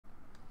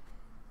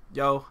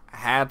Yo, I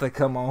had to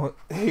come on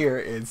here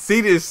and see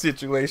this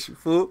situation,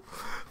 fool.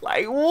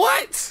 Like,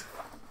 what?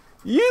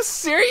 You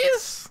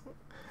serious?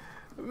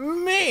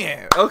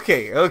 Man.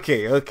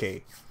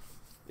 Okay.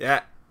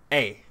 Yeah.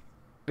 Hey,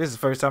 this is the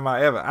first time I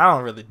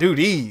don't really do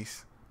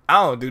these.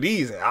 I don't do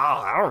these at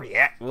all. I don't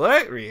react.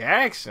 What?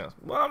 Reactions?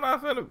 Well, I'm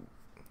not finna.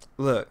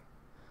 Look.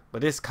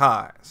 But it's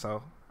COD,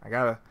 so I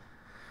gotta.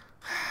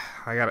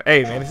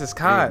 Hey, man, this is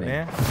COD,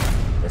 man.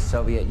 The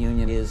Soviet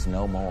Union is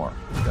no more.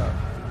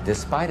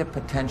 Despite a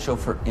potential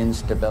for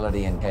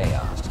instability and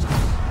chaos,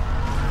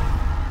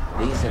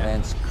 these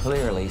events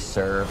clearly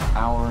serve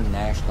our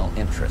national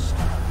interest.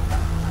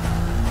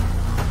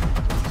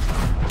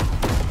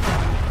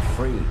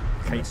 Free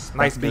from the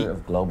specter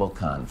of global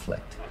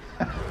conflict.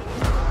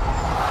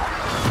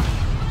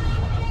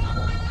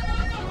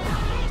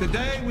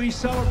 Today we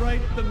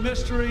celebrate the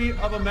mystery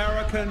of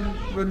American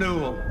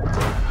renewal.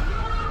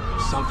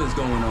 Something's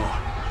going on.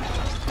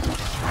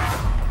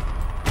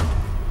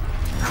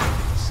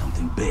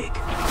 Something big.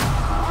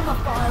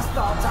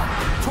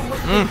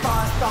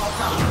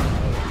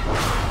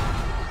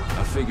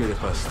 I figured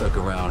if I stuck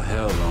around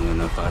hell long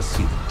enough, I'd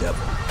see the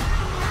devil.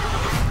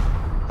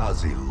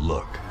 How's he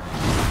look?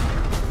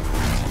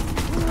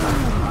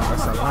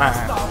 That's a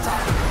lie.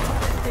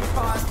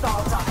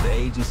 The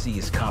agency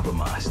is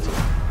compromised.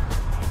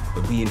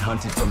 We're being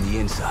hunted from the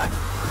inside.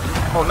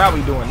 Oh, now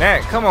we doing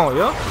that. Come on,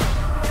 yo.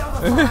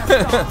 You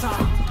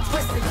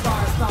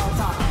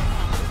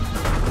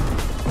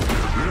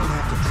don't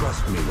have to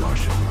trust me,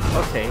 Marshal.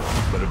 Okay.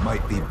 But it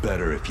might be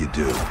better if you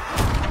do.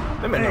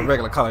 Them ain't no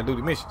regular Call of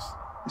Duty missions.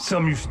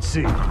 Something you should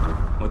see.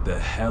 What the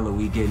hell are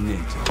we getting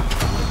into?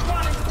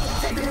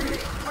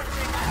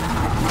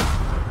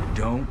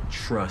 Don't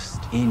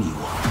trust anyone.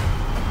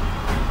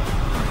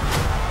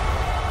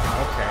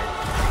 Okay.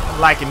 I'm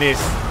liking this.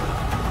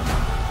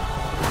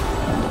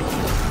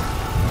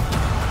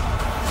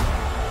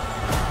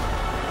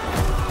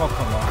 Oh,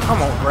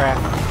 come on,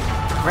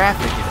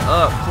 graphic it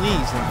up,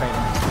 please.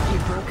 You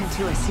broke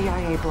into a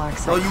CIA black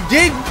site. No, you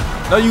didn't.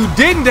 No, you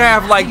didn't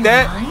have like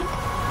that.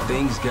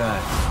 Things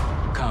got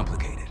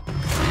complicated.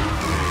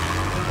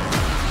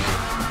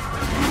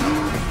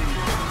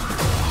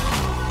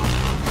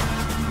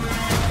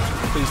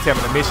 Please tell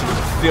me the mission is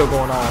still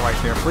going on right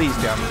there. Please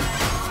tell me.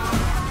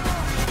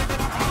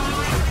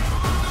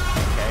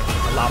 Okay,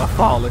 a lot of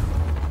falling.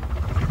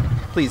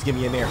 Please get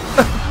me in there.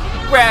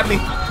 Grab me.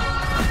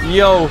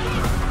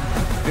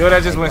 Yo,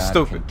 that just went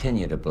stupid.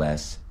 Continue to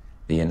bless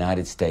the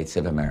United States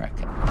of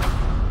America.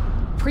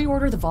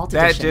 Pre-order the Vault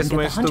That Edition just and get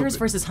went the Hunters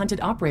stupid. vs.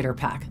 Hunted Operator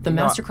Pack, the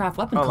No, Mastercraft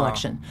Weapon hold on.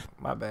 Collection.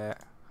 My bad.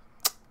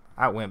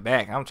 I went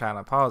back. I'm trying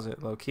to pause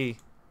it low key.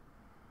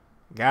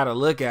 Gotta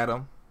look at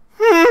him.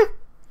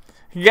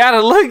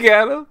 Gotta look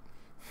at him.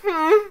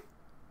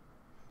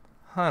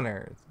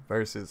 Hunters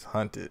versus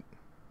Hunted.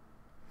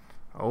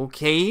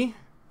 Okay.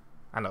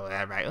 I know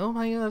that, right? Oh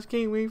my gosh,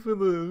 can't wait for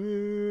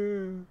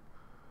the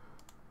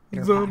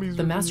zombies.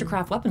 The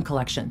Mastercraft Weapon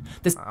Collection.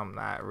 This I'm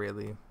not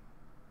really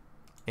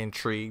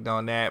intrigued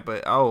on that,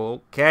 but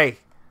oh, okay.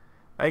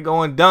 They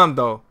going dumb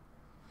though.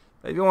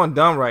 They going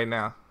dumb right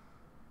now.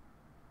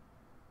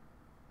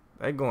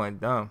 They going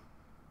dumb.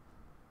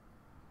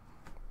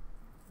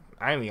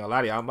 I ain't even gonna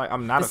lie to you.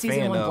 I'm not the a Season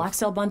fan 1 of Black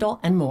Sale Bundle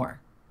and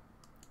more.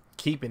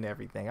 keeping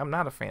everything. I'm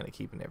not a fan of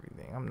keeping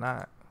everything. I'm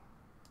not.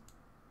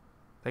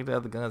 Take the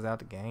other guns out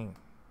the game.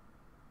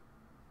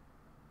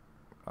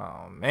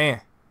 Oh man.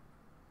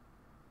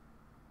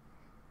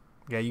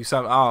 Yeah, you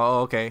something. Oh,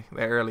 okay.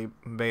 That early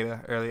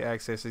beta, early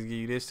access is give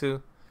you this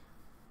too.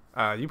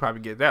 You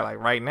probably get that like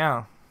right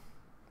now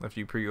if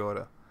you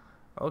pre-order.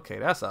 Okay,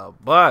 that's a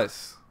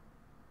bus.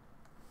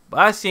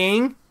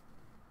 Busing.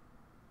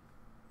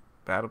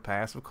 Battle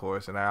pass, of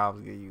course, and I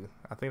always give you.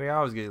 I think they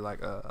always give you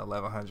like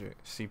 1100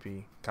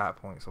 CP COD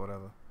points or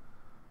whatever.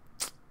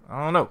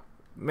 I don't know,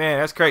 man.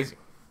 That's crazy.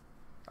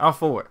 I'm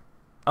for it.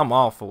 I'm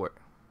all for it.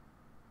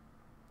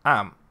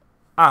 I'm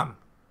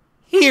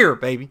here,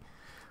 baby.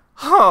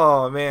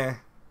 Oh man.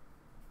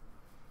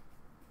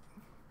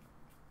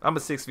 I'm a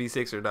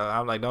 6v6er though.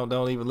 I'm like, don't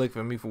even look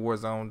for me for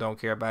Warzone. Don't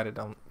care about it.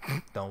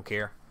 Don't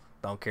care.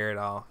 Don't care at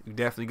all. You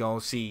definitely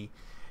gonna see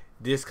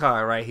this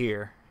card right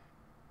here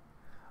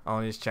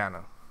on this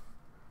channel.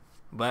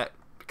 But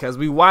because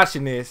we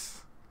watching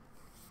this,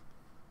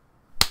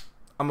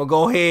 I'm gonna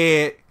go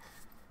ahead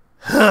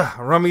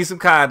run me some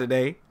COD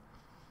today.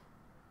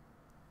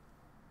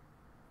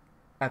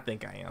 I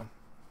think I am.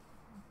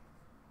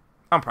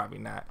 I'm probably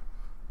not.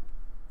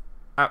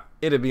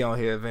 It'll be on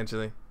here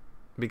eventually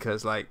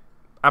because like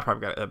I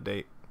probably got to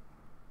update.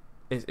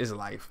 It's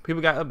life.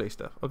 People got to update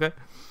stuff, okay?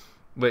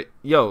 But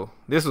yo,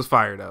 this was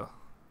fire though.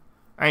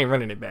 I ain't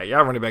running it back.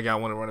 Y'all run it back. Y'all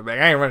want to run it back.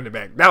 I ain't running it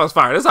back. That was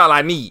fire. That's all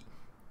I need.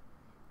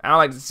 I don't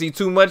like to see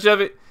too much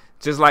of it.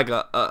 Just like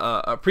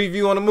a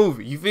preview on a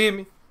movie. You feel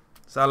me?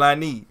 That's all I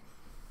need.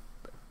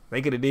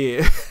 They could have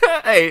did.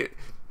 Hey,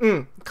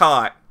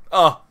 COD.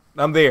 Oh,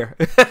 I'm there.